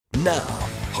Now,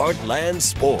 Heartland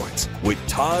Sports with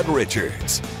Todd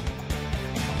Richards.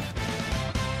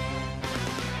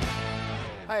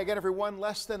 Hi again, everyone.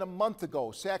 Less than a month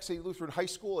ago, Sac City Lutheran High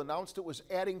School announced it was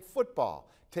adding football.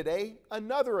 Today,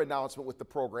 another announcement with the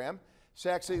program.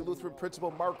 Sac City Lutheran Principal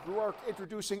Mark Ruark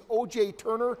introducing O.J.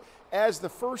 Turner as the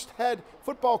first head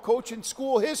football coach in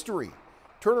school history.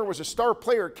 Turner was a star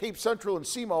player at Cape Central and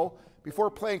SEMO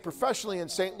before playing professionally in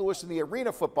St. Louis in the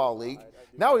Arena Football League.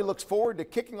 Now he looks forward to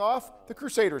kicking off the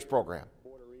Crusaders program.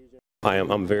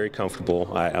 I'm very comfortable.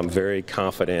 I'm very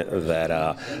confident that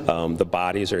the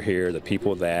bodies are here, the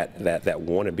people that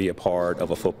want to be a part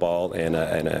of a football and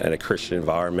a Christian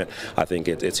environment. I think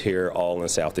it's here all in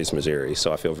Southeast Missouri,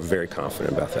 so I feel very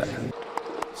confident about that.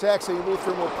 Sac City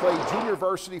Lutheran will play junior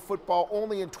varsity football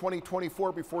only in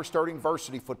 2024 before starting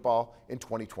varsity football in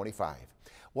 2025.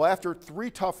 Well, after 3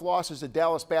 tough losses to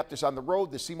Dallas Baptist on the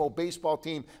road, the SEMO baseball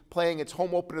team playing its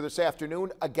home opener this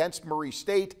afternoon against Murray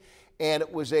State. And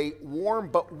it was a warm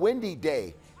but windy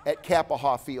day at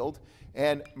Kappahaw Field.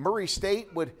 And Murray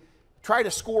State would try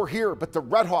to score here, but the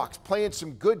Redhawks playing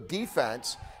some good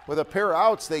defense. With a pair of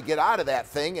outs, they get out of that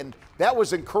thing, and that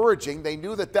was encouraging. They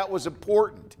knew that was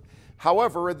important.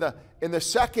 However, in the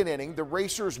second inning, the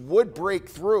Racers would break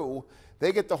through.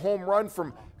 They get the home run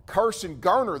from Carson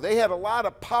Garner. They had a lot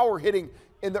of power hitting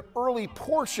in the early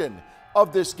portion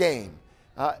of this game.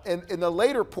 In the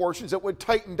later portions, it would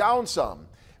tighten down some.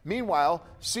 Meanwhile,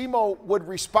 SEMO would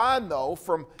respond, though,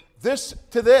 from this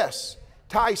to this.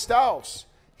 Ty Stouse,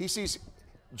 he sees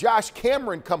Josh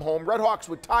Cameron come home. Redhawks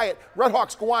would tie it.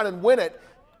 Redhawks go on and win it.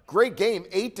 Great game,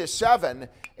 8-7,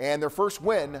 and their first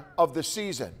win of the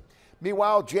season.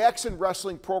 Meanwhile, Jackson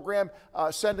Wrestling Program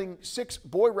sending 6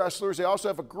 boy wrestlers. They also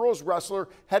have a girls wrestler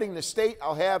heading to state.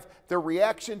 I'll have their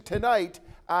reaction tonight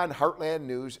on Heartland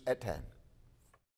News at 10.